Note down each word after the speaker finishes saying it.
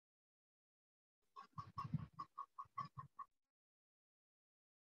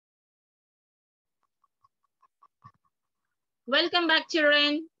Welcome back,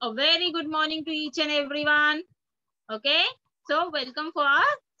 children. A very good morning to each and everyone. Okay, so welcome for our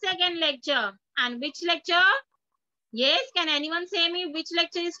second lecture. And which lecture? Yes, can anyone say me which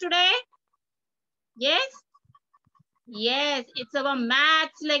lecture is today? Yes? Yes, it's our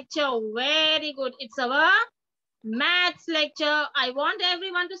maths lecture. Very good. It's our maths lecture. I want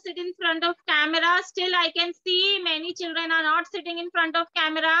everyone to sit in front of camera. Still, I can see many children are not sitting in front of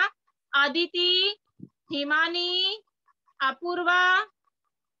camera. Aditi, Himani, Apurva,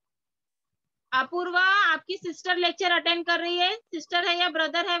 Apoorva आपकी sister lecture attend कर रही है, sister है या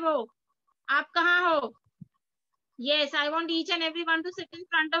brother है वो, आप कहाँ हो? Yes, I want each and everyone to sit in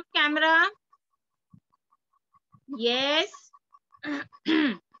front of camera. Yes.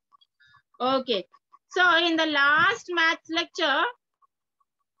 Okay, so in the last maths lecture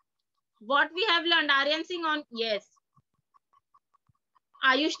what we have learned, Aryan Singh on, yes,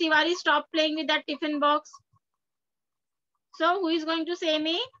 Ayush Tiwari, stop playing with that tiffin box. So who is going to say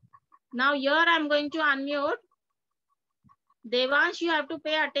me now? Here I'm going to unmute. Devansh, you have to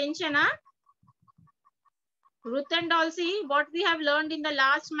pay attention, huh? Ruth and Dolcy, what we have learned in the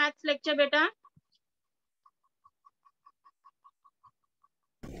last maths lecture, beta?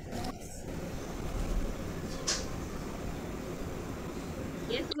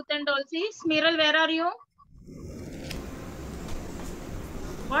 Yes, Ruth and Dolcy. Smiral, where are you?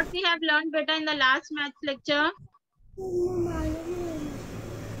 What we have learned, beta, in the last maths lecture?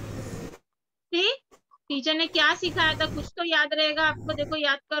 See, teacher ने क्या सिखाया था, कुछ तो याद रहेगा आपको, देखो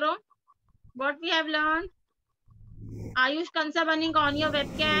याद करो. What we have learned? Ayush Kansabanik on your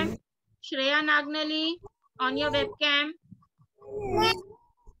webcam. Shreya Nagnali on your webcam.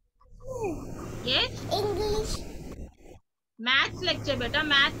 Yes? English. Maths lecture, beta,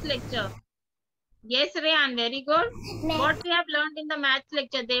 maths lecture. Yes, Rehan, very good. What we have learned in the maths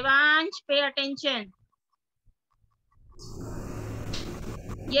lecture? Devansh, pay attention.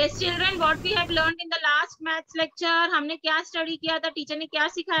 Yes, children, what we have learned in the last maths lecture, हमने क्या study किया था, teacher ने क्या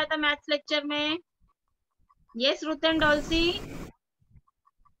सिखाया था maths lecture में? Yes, Ruth and Dolcy.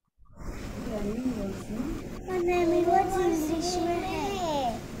 English में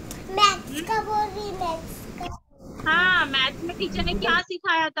है, मैथ्स का बोल रही, मैथ्स का. हाँ, मैथ्स में टीचर ने क्या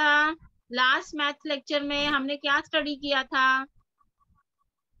सिखाया था? लास्ट मैथ्स लेक्चर में हमने क्या स्टडी किया था?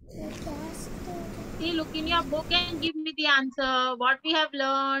 See, look in your book and give me the answer. What we have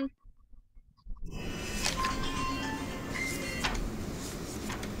learned?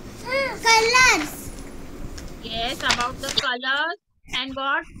 Colors. Yes, about the colors. And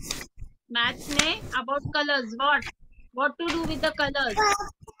what? Maths में about colors. What? What to do with the colors?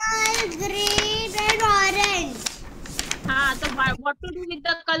 Purple, green and orange. हाँ, तो what to do with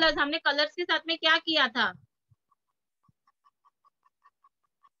the colors? हमने colors के साथ में क्या किया था?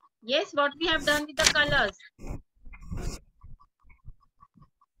 Yes, what we have done with the colors?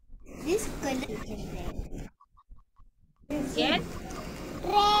 This color is red. Yes.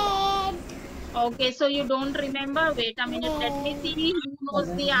 Red. Okay, so you don't remember? Wait a minute. Let me see who knows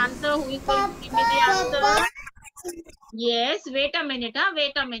the answer. Who is going to give me the answer? Yes. Wait a minute. Huh?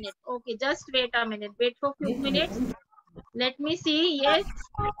 Wait a minute. Okay, just wait a minute. Wait for few minutes. Let me see. Yes.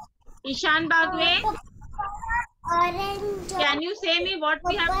 Ishan Bagwe. Orange. Can you say me what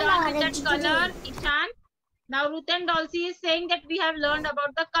we have done with that color, Ishan? Now Ruth and Dolcy is saying that we have learned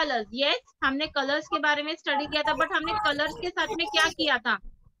about the colors. Yes, हमने colors के बारे में study किया था, but हमने colors के साथ में क्या किया था?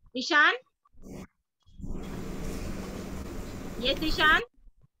 Ishan? Yes, Ishan?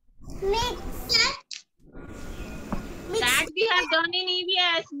 That we have done in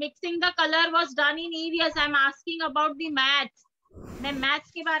EVS. Mixing the color was done in EVS. I am asking about the maths. मैं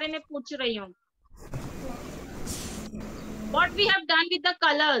maths के बारे में पूछ रही हूँ. What we have done with the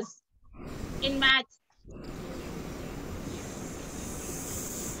colors in maths?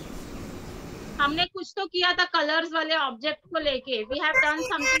 हमने कुछ तो किया था कलर्स वाले ऑब्जेक्ट को लेके. We have done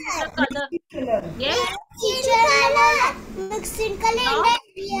something with the color. Yes. Mixing color.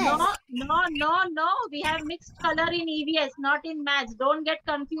 No. We have mixed color in EVS, not in maths. Don't get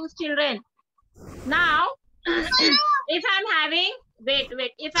confused, children. Now, if I'm having, wait.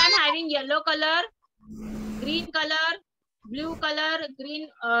 If I'm having yellow color, green color, blue color, green,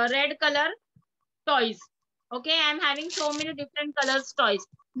 red color toys. Okay, I'm having so many different colors toys.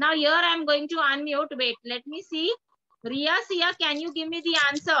 Now here I'm going to unmute. Wait, let me see. Ria, Sia, can you give me the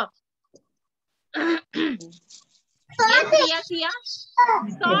answer? Yes, Ria, Sia.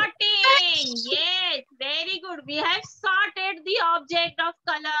 Sorting. Yes, very good. We have sorted the object of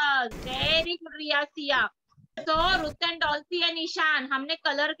colors. Very good, Ria, Sia. So Ruth and Dolcy and Ishan, हमने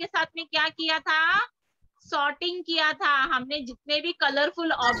colour के साथ में क्या किया था? Sorting किया था. हमने जितने भी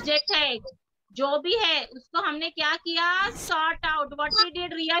कलरफुल ऑब्जेक्ट है जो भी है उसको हमने क्या किया, sort out. What we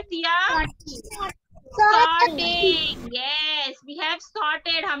did Riya Siya? Sorting. Yes, we have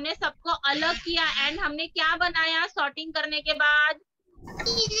sorted. हमने सबको अलग किया एंड हमने क्या बनाया सॉर्टिंग करने के बाद?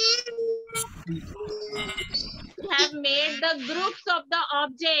 We have made the groups of the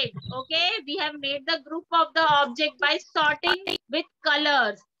object. Okay, we have made the group of the object by sorting with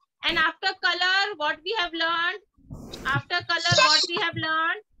colors. And after color, what we have learned? After color, what we have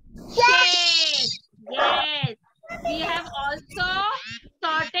learned? Shape. Yes, we have also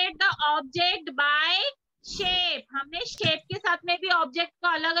sorted the object by shape. हमने shape के साथ में भी object को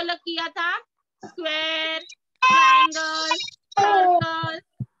अलग अलग किया था. Square, triangle, circle.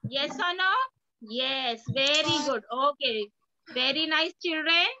 Yes or no? Yes, very good. Okay, very nice,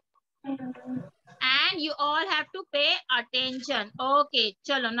 children. And you all have to pay attention. Okay,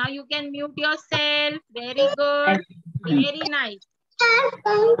 chalo, now you can mute yourself. Very good. Very nice.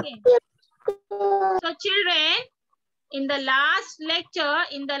 Okay. So children, in the last lecture,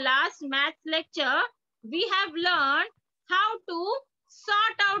 in the last math lecture, we have learned how to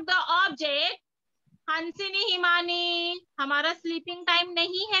sort out the object. हंसिनी हिमानी, हमारा sleeping time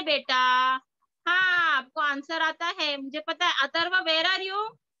नहीं है बेटा. हाँ, आपको answer आता है, मुझे पता है. Atharva, where are you?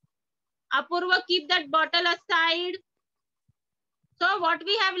 Apoorva, keep that bottle aside. So what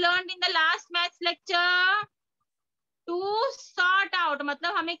we have learned in the last maths lecture? To sort out,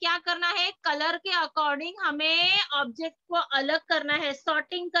 मतलब हमें क्या करना है, कलर के अकॉर्डिंग हमें ऑब्जेक्ट को अलग करना है,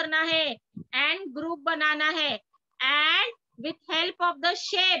 सॉर्टिंग करना है एंड ग्रुप बनाना है. And with help of the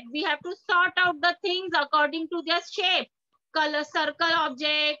shape we have to sort out the things according to their shape. Color, circle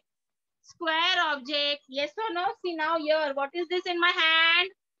object, square object. Yes or no? See now here, what is this in my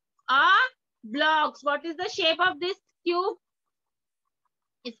hand? A blocks. What is the shape of this cube?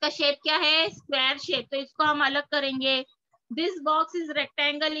 इसका shape क्या है? Square shape. तो इसको हम अलग करेंगे. This box is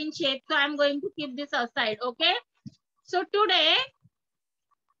rectangle in shape, so I am going to keep this aside. Okay. So today,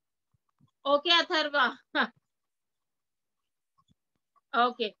 okay Atharva.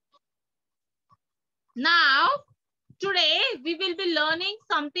 Okay. Now today we will be learning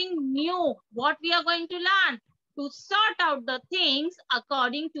something new. What we are going to learn? To sort out the things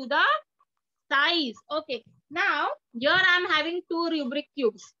according to the size. Okay. Now here I am having two rubric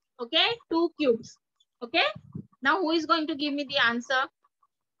cubes. Okay, two cubes. Okay. Now who is going to give me the answer?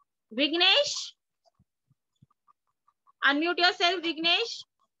 Vignesh. Unmute yourself, Vignesh.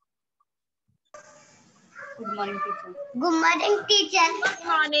 Good morning, teacher. Good morning, teacher. Good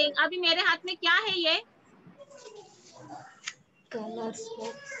morning. अभी मेरे हाथ में क्या है ये? Color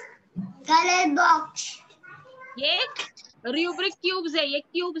box. ये rubric cubes है. ये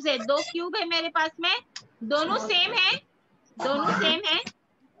cubes है. दो क्यूब है मेरे पास में. दोनों सेम है? दोनों सेम है?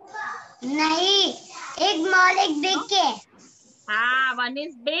 नहीं, एक स्मॉल एक बिग है. हाँ, one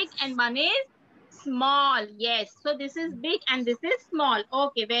is big and one is small. Yes. So this is big and this is small.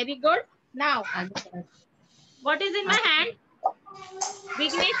 Okay, very good. Now, what is in my hand?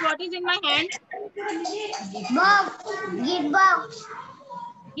 Vignesh, what is in my hand? Box. Gift box.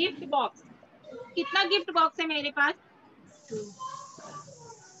 Gift box. कितना gift box है मेरे पास?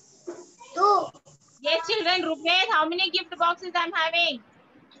 Two. Yes, children. Rupesh, how many gift boxes I'm having?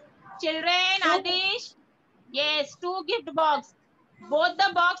 Children, Adish. Yes, two gift box. Both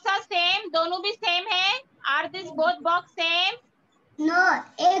the box are same. दोनों भी same है. Are these both box same? No,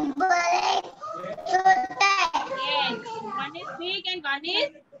 एक बड़ा एक छोटा है. Yes, one is big and one is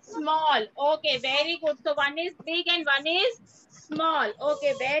small. Okay, very good. So one is big and one is small.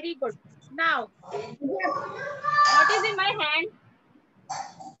 Okay, very good. Now, what is in my hand?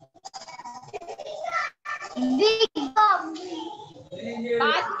 Big box.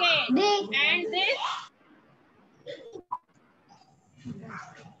 Basket. Big. And this?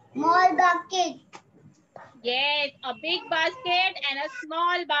 Small bucket. Yes, a big basket and a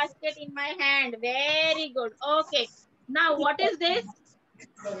small basket in my hand. Very good. Okay. Now, what is this?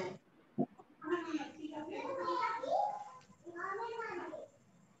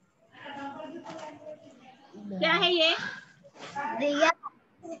 क्या है ये? Riya.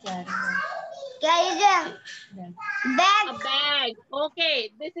 क्या है? Bag. A bag.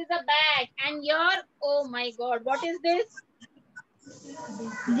 Okay, this is a bag. And your, oh my God, what is this?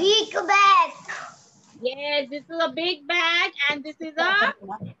 Big bag. Yes, this is a big bag and this is a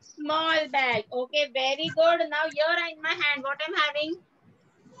small bag. Okay, very good. Now here in my hand, what I'm having?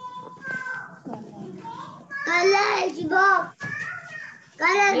 Color box.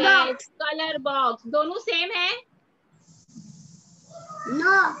 Color Yes, box. color box. दोनों same है?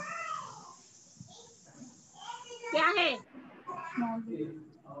 No. क्या है?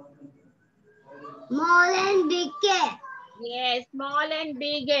 Small and big है. ये small and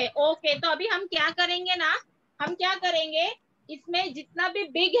big है. Okay, तो अभी हम क्या करेंगे ना, हम क्या करेंगे, इसमें जितना भी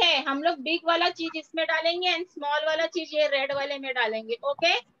बिग है हम लोग बिग वाला चीज इसमें डालेंगे एंड स्मॉल वाला चीज ये रेड वाले में डालेंगे.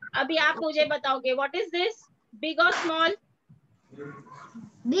 ओके, अभी आप मुझे बताओगे व्हाट इज दिस, बिग और स्मॉल?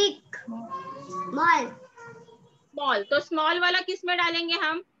 Big, small. स्मॉल. तो स्मॉल वाला किस में डालेंगे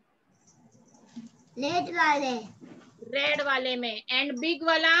हम? रेड वाले. रेड वाले में. एंड बिग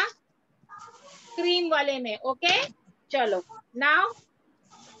वाला क्रीम वाले में. ओके, चलो नाउ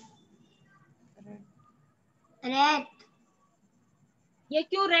रेड. ये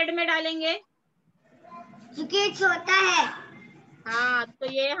क्यों रेड में डालेंगे? क्योंकि छोटा है. हाँ,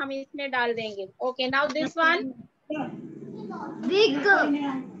 तो ये हम इसमें डाल देंगे. Okay, now this one big.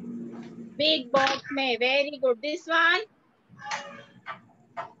 Big box में. Very good. This one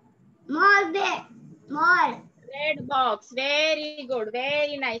small bag. Small. Red box. Very good,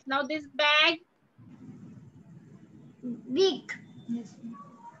 very nice. Now this bag big.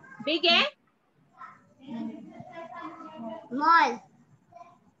 Big है. स्मॉल.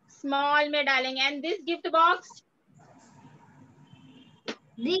 स्मॉल में डालेंगे. And this gift box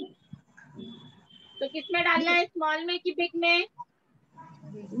big. तो किस में डालना है, small में कि बिग में?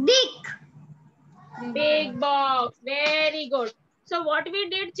 Big. Big box. Very good. So what we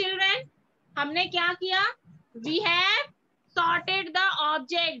did children, हमने क्या किया, we have sorted the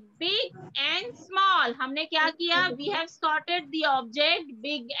object big and small. हमने क्या किया, we have sorted the object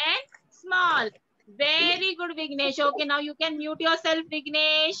big and small. Very good Vignesh. Okay, now you can mute yourself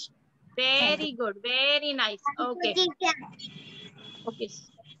Vignesh. Very good, very nice. Okay. Okay,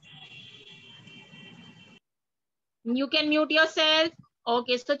 you can mute yourself.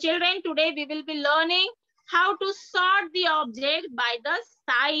 Okay, so children, today we will be learning how to sort the object by the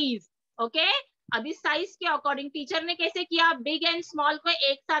size. Okay, अभी size के according teacher ने कैसे किया, big and small को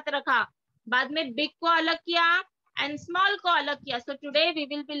एक साथ रखा, बाद में बिग को अलग किया एंड स्मॉल को अलग किया. So today we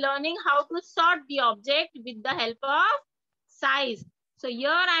will be learning how to sort the object with the help of size. So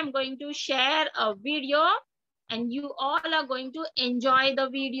here I am going to share a video and you all are going to enjoy the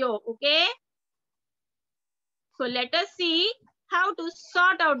video. Okay, so let us see how to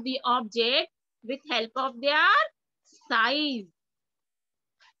sort out the object with help of their size.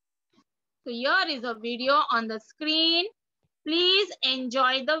 So here is a video on the screen. Please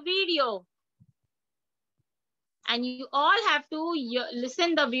enjoy the video. And you all have to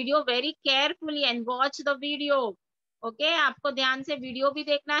listen the video very carefully and watch the video. Okay, आपको ध्यान से video भी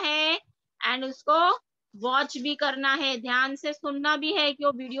देखना है and उसको watch भी करना है, ध्यान से सुनना भी है कि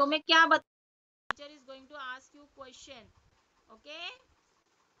वो वीडियो में क्या बता. Teacher is going to ask you question. Okay,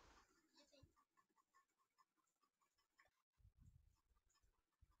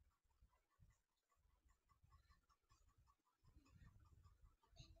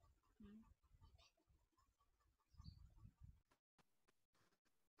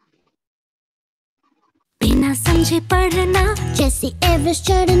 बिना समझे पढ़ना, जैसे एवरेस्ट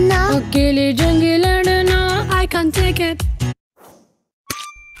चढ़ना, अकेले जंग लड़ना, I can't take it.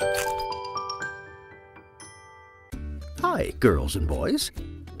 Hi, girls and boys.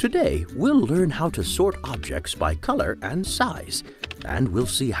 Today, we'll learn how to sort objects by color and size, and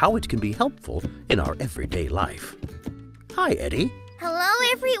we'll see how it can be helpful in our everyday life. Hi, Eddie. Hello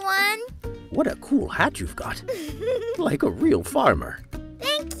everyone. What a cool hat you've got. Like a real farmer.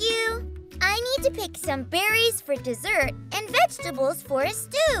 Thank you. I need to pick some berries for dessert and vegetables for a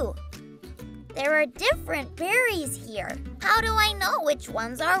stew. There are different berries here. How do I know which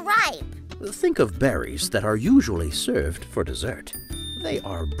ones are ripe? Think of berries that are usually served for dessert. They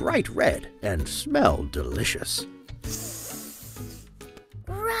are bright red and smell delicious.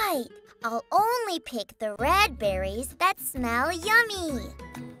 Right. I'll only pick the red berries that smell yummy.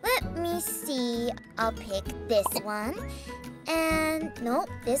 Let me see. I'll pick this one. And nope,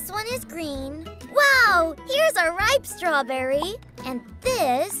 this one is green. Wow, here's a ripe strawberry. And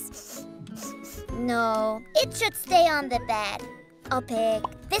this, no, it should stay on the bed. I'll pick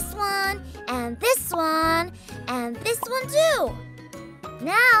this one, and this one, and this one too.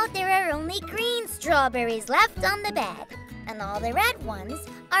 Now there are only green strawberries left on the bed, and all the red ones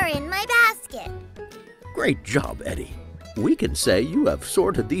are in my basket. Great job, Eddie. We can say you have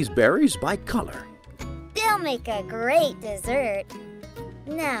sorted these berries by color. They'll make a great dessert.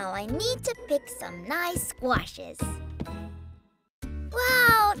 Now I need to pick some nice squashes.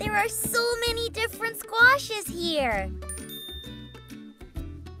 Wow, there are so many different squashes here.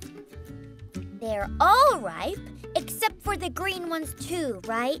 They're all ripe, except for the green ones too,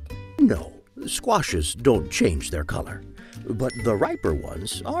 right? No, squashes don't change their color, but the riper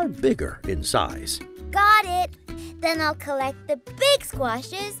ones are bigger in size. Got it. Then I'll collect the big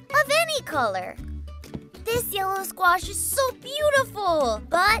squashes of any color. This yellow squash is so beautiful,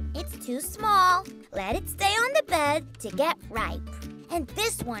 but it's too small. Let it stay on the bed to get ripe. And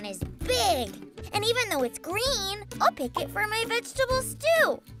this one is big. And even though it's green, I'll pick it for my vegetable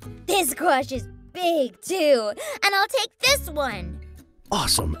stew. This squash is big too, and I'll take this one.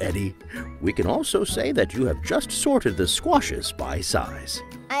 Awesome, Eddie. We can also say that you have just sorted the squashes by size.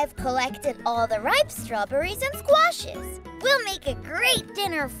 I've collected all the ripe strawberries and squashes. We'll make a great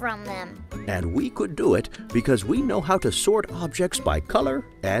dinner from them. And we could do it because we know how to sort objects by color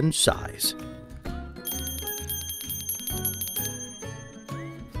and size.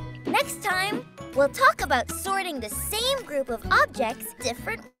 Next time, we'll talk about sorting the same group of objects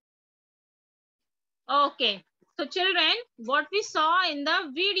different. Okay. So children, what we saw in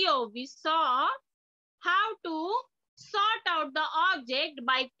the video, we saw how to sort out the object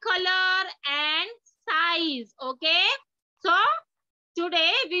by color and size. Okay. So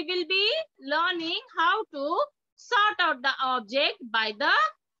today we will be learning how to sort out the object by the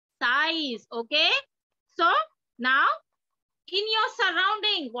size. Okay. So now in your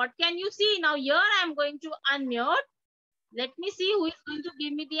surrounding, what can you see? Now here I am going to unmute. Let me see who is going to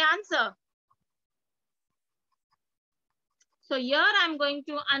give me the answer. So here I am going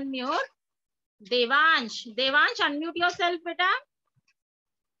to unmute Devansh. Devansh, unmute yourself, beta.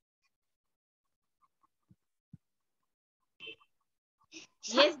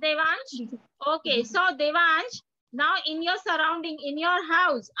 Yes, Devansh. Okay, so Devansh, now in your surrounding, in your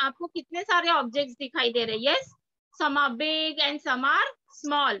house, आपको कितने सारे objects दिखाई दे रहे हैं? Yes, some are big and some are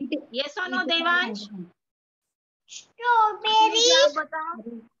small. Yes or no, Devansh? Strawberries.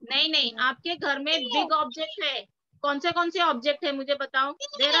 नहीं नहीं, आपके घर में big object है. कौन से ऑब्जेक्ट है मुझे बताओ.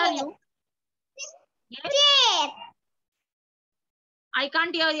 Where are you? Yes? Chair. I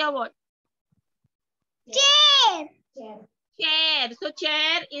can't hear your word. Chair. Chair. So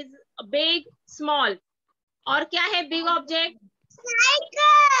chair is big, small. और क्या है big object?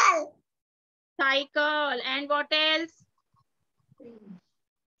 Cycle. Cycle. And what else?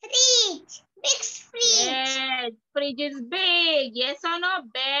 Fridge. Big fridge. Yes. Fridge is big. Yes or no?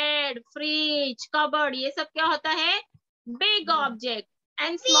 Bed, fridge, cupboard. ये सब क्या होता है? Big object.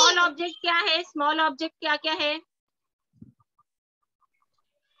 And small object क्या है? Small object क्या क्या है?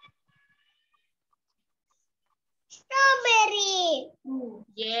 Strawberry.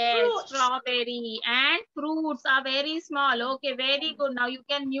 Yes, Fruits. strawberry and fruits are very small. Okay, very good. Now you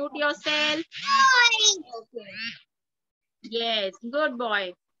can mute yourself. Okay. Yes, good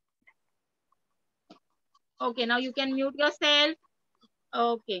boy. Okay, now you can mute yourself.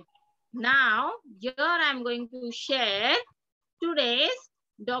 Okay. Now, here I am going to share today's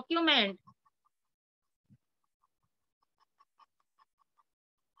document.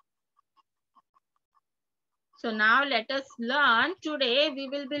 So now let us learn. Today we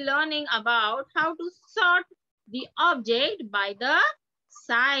will be learning about how to sort the object by the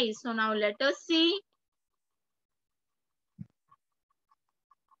size. So now let us see.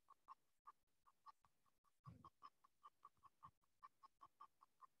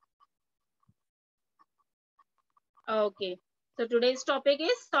 Okay. So today's topic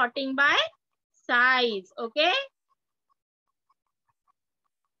is sorting by size. Okay.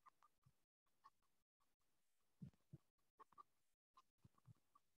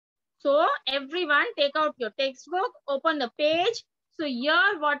 So everyone take out your textbook, open the page. So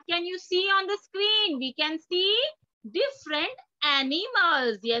here what can you see on the screen? We can see different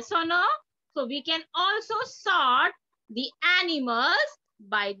animals. Yes or no? So we can also sort the animals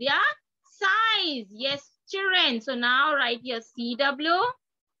by their size. Yes, children. So now write your CW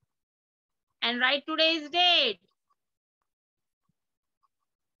and write today's date.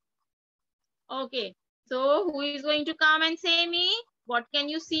 Okay. So who is going to come and say me? What can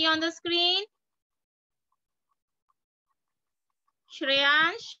you see on the screen?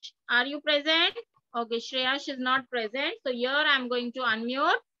 Shreyansh, are you present? Okay, Shreyansh is not present. So here I am going to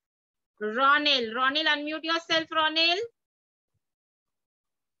unmute Ronil. Ronil, unmute yourself, Ronil.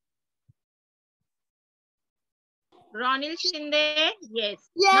 Ronil Shinde. Yes.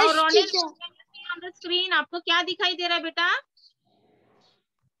 Now Ronil, what can you see on the screen? आपको क्या दिखाई दे रहा है बेटा?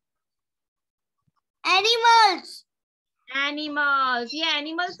 Animals. Animals. ये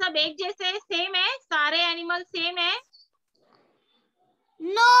animals सब एक जैसे सेम है? सारे animals सेम है?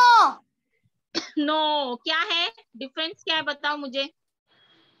 No. No. क्या है? Difference क्या है? बताओ मुझे.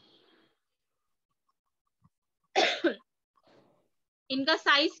 इनका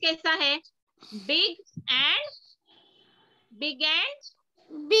साइज कैसा है? Big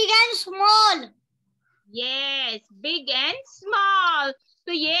and small. Yes, big and small.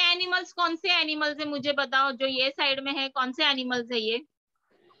 तो ये एनिमल्स कौन से एनिमल्स है मुझे बताओ. जो ये साइड में है कौन से एनिमल्स है ये?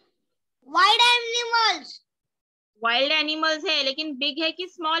 Wild animals. वाइल्ड एनिमल्स है, लेकिन बिग है कि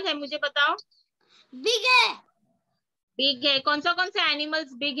स्मॉल है मुझे बताओ। Big है. बिग है। कौन से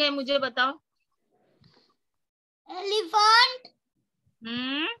एनिमल्स बिग है मुझे बताओ। Elephant.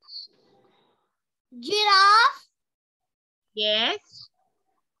 Giraffe. यस।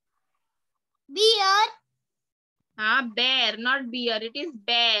 Bear. हाँ, bear, not beer, it is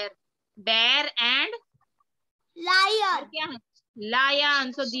bear. Bear and Lion. क्या है?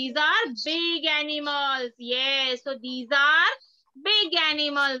 Lion. So these are big animals. Yes. So these are big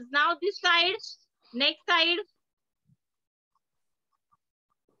animals. Now this side, next side.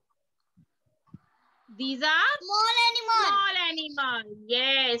 These are Small animal. small animals.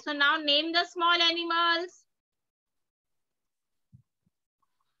 Yes. So now name the small animals.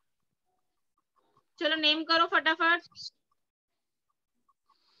 चलो name करो फटाफट।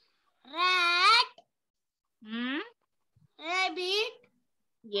 Rat. Rabbit.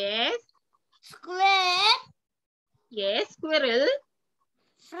 Yes. Square. Yes. Squirrel.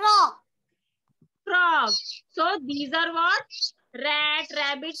 Frog. Frog. So these are what? Rat,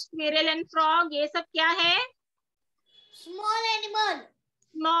 rabbit, squirrel and frog. ये सब क्या है? Small animal.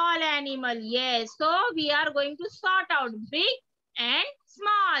 Small animal. Yes. So we are going to sort out big and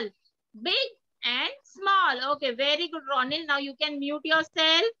small. Big and small. Okay. Very good, Ronil. Now you can mute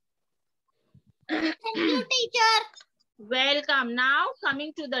yourself. Thank you, teacher. Welcome. Now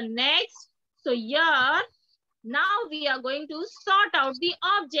coming to the next. So here, now we are going to sort out the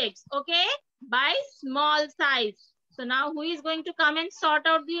objects. Okay. By small size. So now who is going to come and sort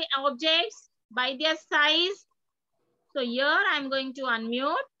out the objects by their size? So here I am going to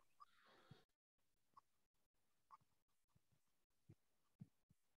unmute.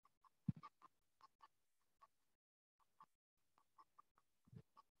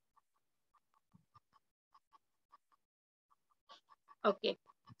 Okay.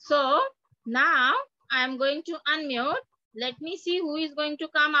 So now I am going to unmute. Let me see who is going to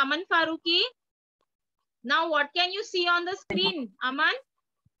come. Aman Faruqi. Now what can you see on the screen, Aman?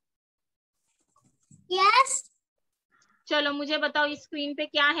 Yes. चलो मुझे बताओ इस screen पे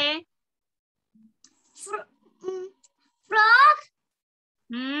क्या है? Frog.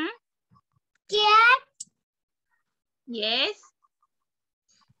 Cat. Yes.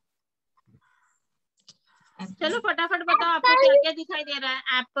 चलो फटाफट बताओ आपको क्या क्या दिखाई दे रहा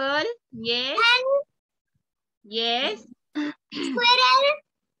है? Apple. Yes. Pen. Yes. Squirrel.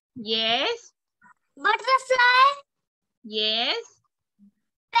 Yes. Butterfly. Yes.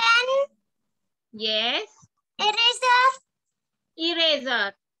 Pen. Yes. Eraser.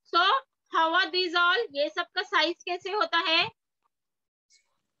 Eraser. So how are these all? ये सब का साइज कैसे होता है?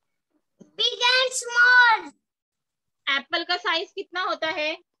 Big and small. एप्पल का साइज कितना होता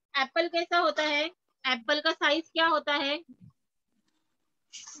है? एप्पल कैसा होता है? एप्पल का साइज क्या होता है?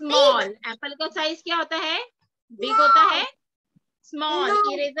 स्मॉल. एप्पल का साइज क्या होता है? बिग होता है? Small.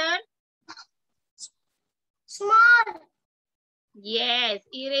 No. Eraser? Small. Yes,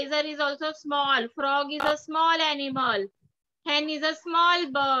 eraser is also small. Frog is a small animal. Hen is a small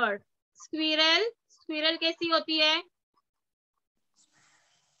bird. Squirrel, squirrel कैसी होती है?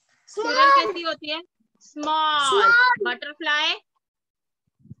 Squirrel कैसी होती है? Small. Small. Butterfly,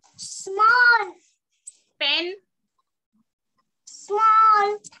 Small. pen.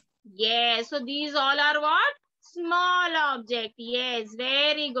 Small. Yes, so these all are what? Small object. Yes,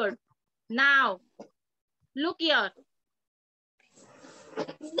 very good. Now, look here.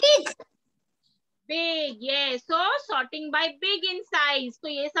 Big. Big, yes. So sorting by big in size. तो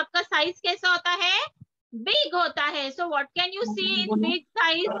ये सबका size कैसा होता है? Big होता है. So what can you see in big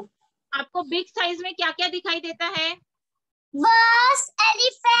size? आपको big size में क्या क्या दिखाई देता है? Bus.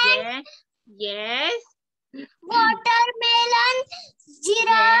 Elephant. Yes. Watermelon.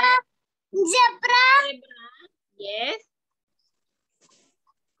 Giraffe. Zebra. Yes.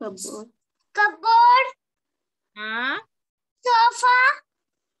 Cupboard. Sofa.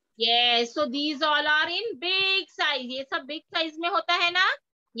 Yes. So these all are in big size. ये सब big size में होता है ना?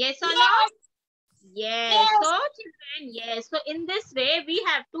 Yes or no? Yes. Yes. So children, yes. So in this way we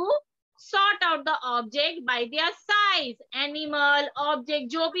have to sort out the object by their size. Animal, object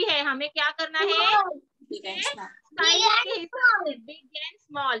जो भी है हमें क्या करना है? Big and small. Size के हिसाब से big and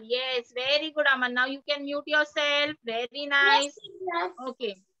small. Yes, very good, Aman. Now you can mute yourself. Very nice. Yes.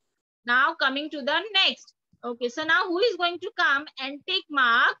 Okay. Now coming to the next. Okay, so now who is going to come and tick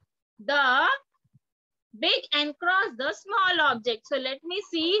mark the big and cross the small object? So let me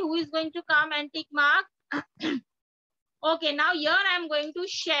see who is going to come and tick mark. Okay, now here I am going to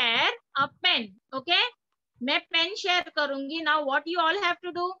share a pen. Okay, मैं pen share करूंगी. Now what you all have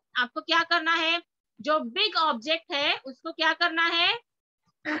to do? आपको क्या करना है? जो big object है उसको क्या करना है?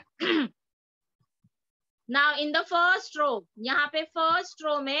 Now in the first row, यहाँ पे फर्स्ट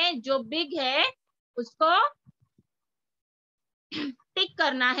रो में जो बिग है उसको टिक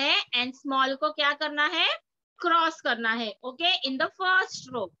करना है एंड स्मॉल को क्या करना है, क्रॉस करना है. Okay, in the first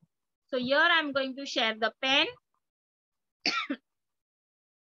row. So here I am going to share the pen.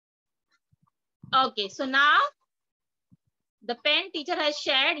 Okay, so now the pen teacher has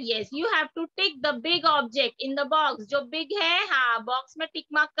shared. Yes, you have to tick the big object in the box. जो big है, हाँ, box में tick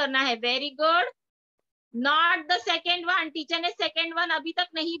mark करना है. Very good. Not the second one. Teacher ने second one अभी तक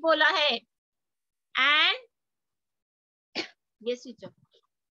नहीं बोला है. And yes, teacher.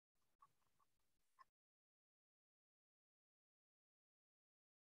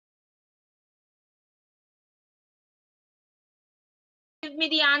 Give me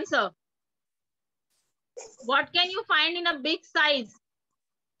the answer. What can you find in a big size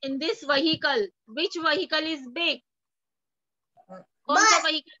in this vehicle? Which vehicle is big? कौन सा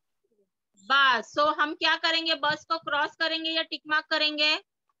vehicle? बस. So हम क्या करेंगे, बस को क्रॉस करेंगे या टिक मार्क करेंगे?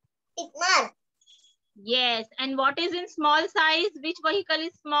 Tick mark. Yes. And what is in small size? Which vehicle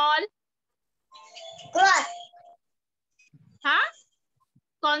is small? Cross. हाँ,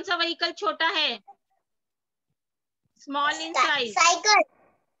 कौन सा vehicle छोटा है? Small in size. Cycle.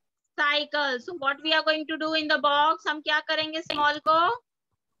 Cycle. So what we are going to do in the box? हम क्या करेंगे small को?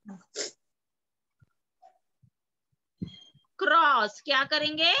 Cross. क्या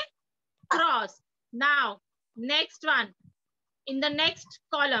करेंगे? Cross. Now, next one. In the next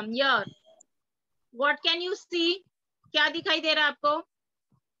column here, what can you see? क्या दिखाई दे रहा है आपको?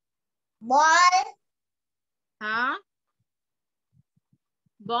 बॉल. हाँ,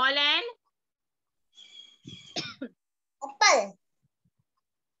 ball and Apple.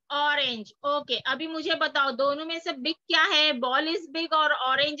 Orange. Okay, अभी मुझे बताओ दोनों में से बिग क्या है? बॉल इज बिग और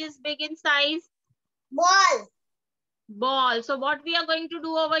orange is big in size? Ball. Ball. So what we are going to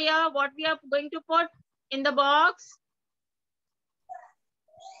do over here? What we are going to put in the box?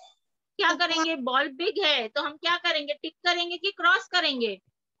 क्या करेंगे? बॉल बिग है तो हम क्या करेंगे? टिक करेंगे कि क्रॉस करेंगे?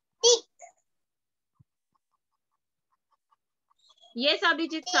 टिक. Yes,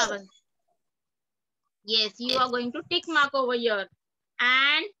 Abhijit Sawant. Yes, you are going to tick mark over here.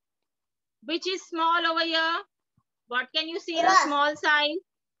 And which is small over here? What can you see in a Cross. small size?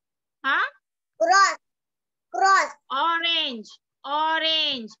 Huh? Cross. Cross. Orange.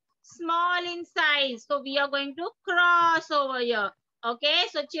 Orange. Small in size. So we are going to cross over here. Okay.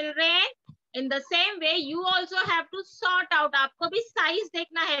 So children, in the same way, you also have to sort out. आपको भी size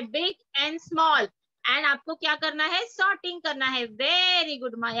देखना है, big and small. And आपको क्या करना है? Sorting करना है. Very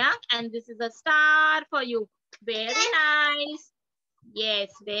good, Maya. And this is a star for you. Very nice. Yes,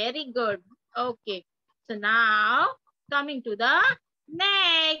 very good. Okay. So now coming to the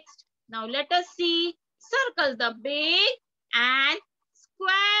next. Now let us see. Circle the big and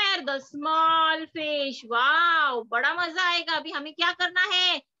square the small fish. Wow, बड़ा मजा आएगा. अभी हमें क्या करना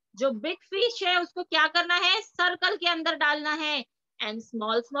है? जो big fish है उसको क्या करना है? सर्कल के अंदर डालना है. And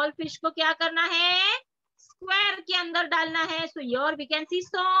small fish को क्या करना है? Square के अंदर डालना है. So here we can see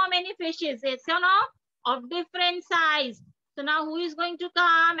so many fishes. Yes, you know, of different size. So now who is going to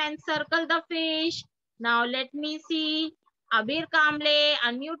come and circle the fish? Now let me see. Abir Kamble,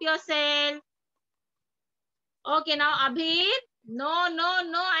 unmute yourself. Okay, now Abir. No,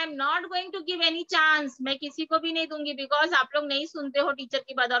 I am not going to give any chance. मैं किसी को भी नहीं दूंगी because आप लोग नहीं सुनते हो टीचर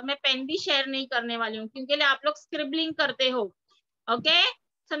की बात और मैं पेन भी शेयर नहीं करने वाली हूँ क्योंकि आप लोग स्क्रिबलिंग करते हो. Okay,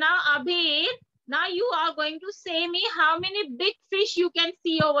 so now Abir, now you are going to say me how many big fish you can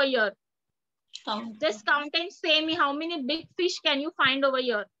see over here. Just count and say me how many big fish can you find over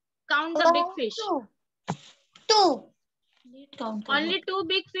here. Count the big fish. Two. Only two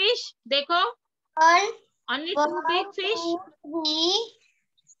big fish. देखो. Only two big fish. 2, 3,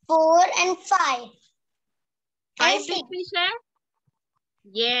 4 and 5. Five big fish है?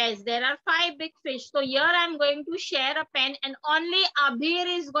 Yes, there are 5 big fish. So here I am going to share a pen and only Abhir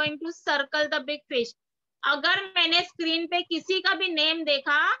is going to circle the big fish. अगर मैंने screen पे किसी का भी name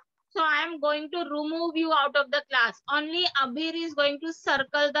देखा, so I am going to remove you out of the class. Only Abhir is going to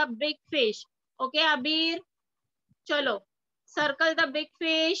circle the big fish. Okay, Abhir? चलो, circle the big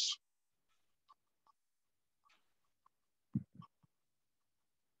fish.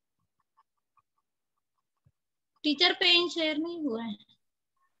 Teacher pen share नहीं हुआ है.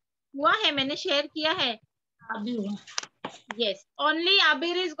 हुआ है, मैंने शेयर किया है. अभी हुआ. Yes, only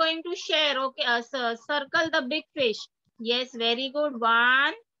Abhir is going to share. Okay, circle the big fish. Yes, very good.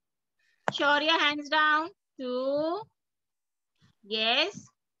 1. Show your hands down. 2. Yes.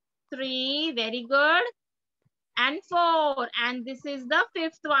 3. Very good. And 4. And this is the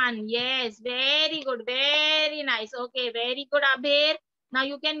 5th one. Yes, very good. Very nice. Okay, very good, Abhir. Now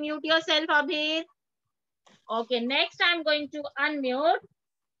you can mute yourself, Abhir. Okay, next I'm going to unmute.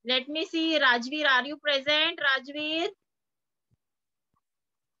 Let me see, Rajveer, are you present? Rajveer?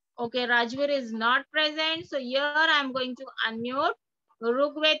 Okay, Rajveer is not present. So here I'm going to unmute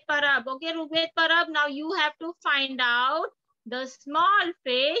Rugved Parab. Okay, Rugved Parab, now you have to find out the small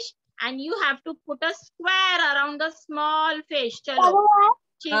fish and you have to put a square around the small fish. Chalo.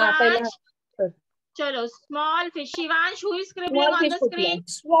 Shivansh. Chalo, small fish. Shivansh, who is scribbling on the screen?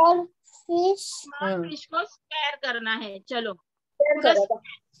 Small fish. Small fish को square करना है. चलो.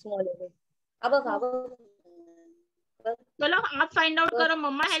 चलो आप find out करो.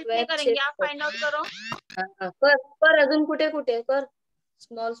 मम्मा help नहीं करेंगे. आप फाइंड आउट करो. कर अजून कुठे कुठे कर.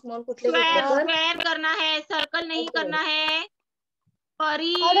 स्मॉल स्मॉल कुठले कुठले कर. स्क्वायर करना है. सर्कल नहीं करना है.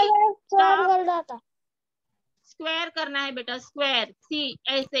 परी स्क्वायर करना है बेटा. स्क्वायर. सी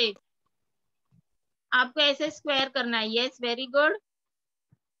ऐसे आपको ऐसे स्क्वायर करना है. Yes, very good.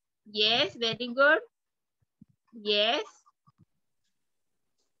 Yes, very good. Yes,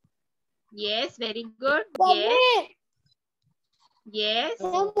 yes, very good. Yes, yes.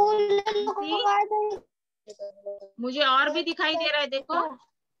 मुझे और भी दिखाई दे रहा है. देखो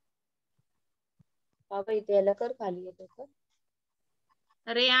बाबा इथे याला कर. खाली येतो कर.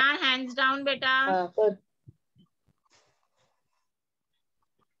 रेयान, हैंड्स डाउन बेटा. कर.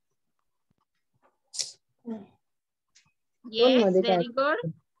 Yes, very good.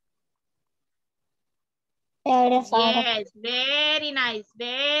 Yes, very nice,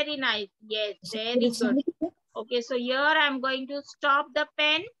 very nice. Yes, very good. Okay, so here I'm going to stop the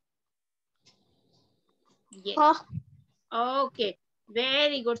pen. Yes. Okay,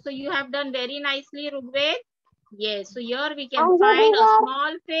 very good. So you have done very nicely, Rugved. Yes, so here we can find a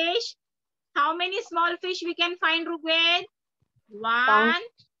small fish. How many small fish we can find, Rugved? 1,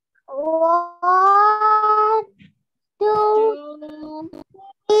 2,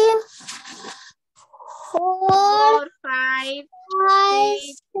 4, 5,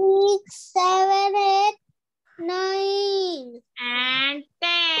 6, 7, 8, 9, and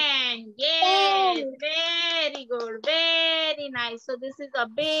 10. Yes, very good, very nice. So this is a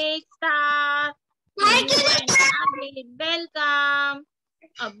big star. Welcome.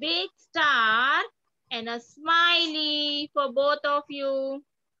 A big star and a smiley for both of you.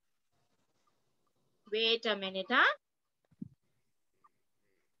 Wait a minute, huh?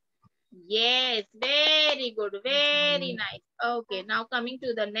 Yes, very good, very nice. Okay, now coming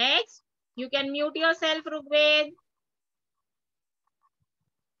to the next. You can mute yourself, Rugved.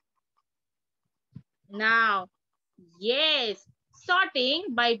 Now, yes,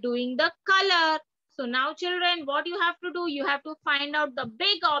 sorting by doing the color. So now children, what you have to do, you have to find out the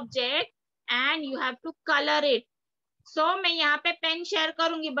big object and you have to color it. So मैं यहाँ पे pen share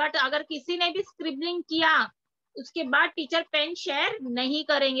करूंगी, but अगर किसी ने भी scribbling किया उसके बाद टीचर पेन शेयर नहीं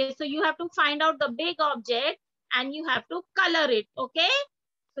करेंगे. So you have to find out the big object and you have to color it. Okay,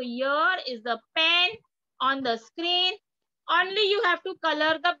 so here is the pen on the screen. Only you have to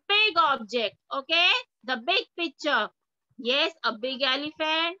color the big object. Okay, the big picture. Yes, a big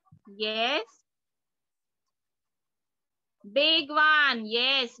elephant. Yes, big one.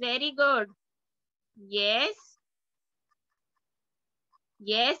 Yes, very good. Yes,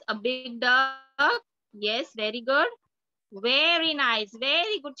 yes, a big duck. Yes, very good. Very nice,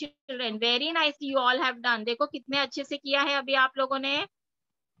 very good children. Very nice you all have done. देखो कितने अच्छे से किया है अभी आप लोगों ने.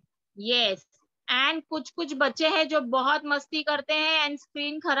 Yes, and कुछ बच्चे हैं जो बहुत मस्ती करते हैं and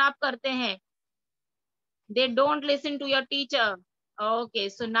screen खराब करते हैं. They don't listen to your teacher. Okay,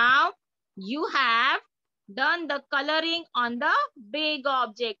 so now you have done the coloring on the big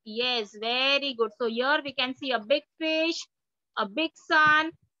object. Yes, very good. So here we can see a big fish, a big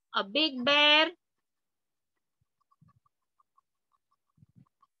sun, a big bear.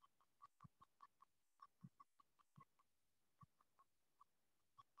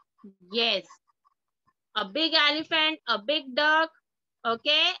 Yes, a big elephant, a big duck,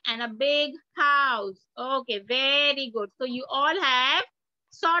 okay, and a big house. Okay, very good. So you all have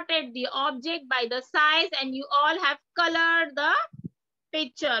sorted the object by the size and you all have colored the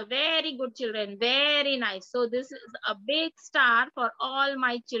picture. Very good children, very nice. So this is a big star for all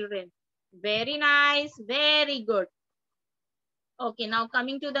my children. Very nice, very good. Okay, now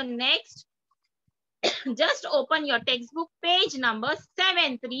coming to the next. Just open your textbook page number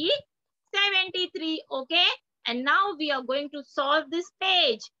 73. Okay, and now we are going to solve this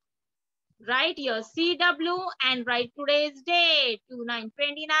page. Write your CW and write today's date.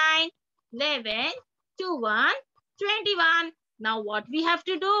 2929 11 21 21. Now what we have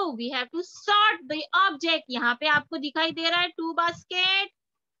to do? We have to sort the object. यहाँ पे आपको दिखाई दे रहा है 2 basket.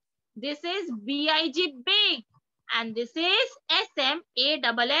 This is BIG big and this is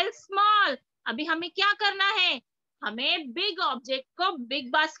SMALL small. अभी हमें क्या करना है, हमें बिग ऑब्जेक्ट को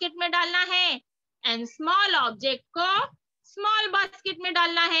बिग बास्केट में डालना है एंड स्मॉल ऑब्जेक्ट को स्मॉल बास्केट में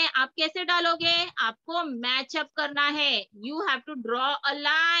डालना है। आप कैसे डालोगे, आपको मैच अप करना है। You have to draw a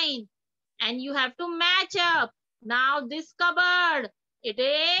line and you have to match up. Now this cupboard, it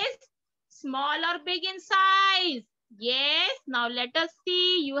is small or big in size? Yes. Now let us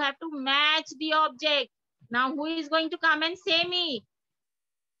see. You have to match the object. Now who is going to come and say me?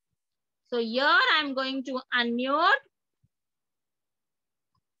 So here I am going to unmute.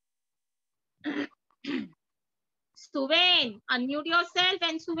 Suven, unmute yourself,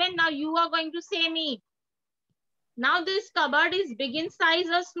 and Suven, now you are going to say me. Now this cupboard is big in size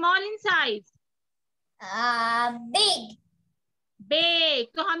or small in size? Big. Big.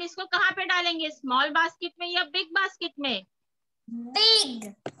 तो हम इसको कहाँ पे डालेंगे, small basket में या big basket में?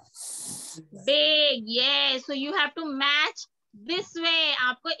 Big. Big. Yes. So you have to match this way.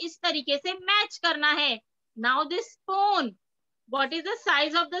 आपको इस तरीके से मैच करना है. Now this spoon. What is the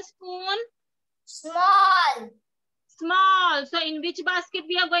size of the spoon? Small. Small. So in which basket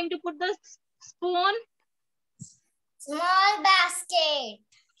we are going to put the spoon? Small basket.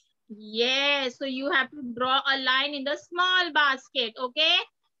 Yes. So you have to draw a line in the small basket. Okay.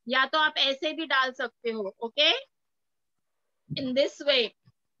 या तो आप ऐसे भी डाल सकते हो. Okay. In this way.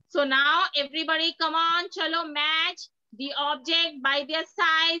 So now everybody come on, chalo match the object by their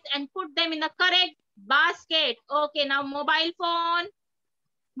size and put them in the correct basket. Okay, now mobile phone.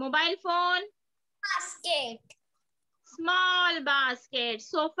 Mobile phone. Basket. Small basket.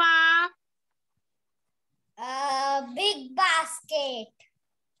 Sofa. Big basket.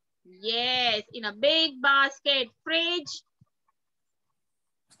 Yes, in a big basket. Fridge.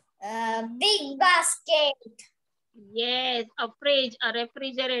 Big basket. Yes, a fridge, a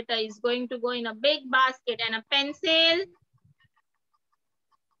refrigerator is going to go in a big basket. And a pencil.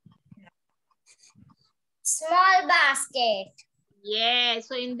 Small basket. Yes,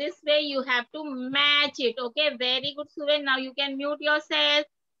 so in this way you have to match it. Okay, very good, Suven. Now you can mute yourself.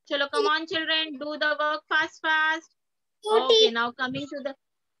 Chalo, come on, children, do the work fast. Okay, now coming to the,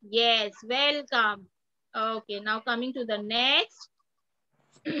 yes, welcome. Okay, now coming to the next.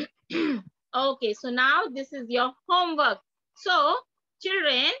 Okay, so now this is your homework. So,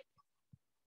 children,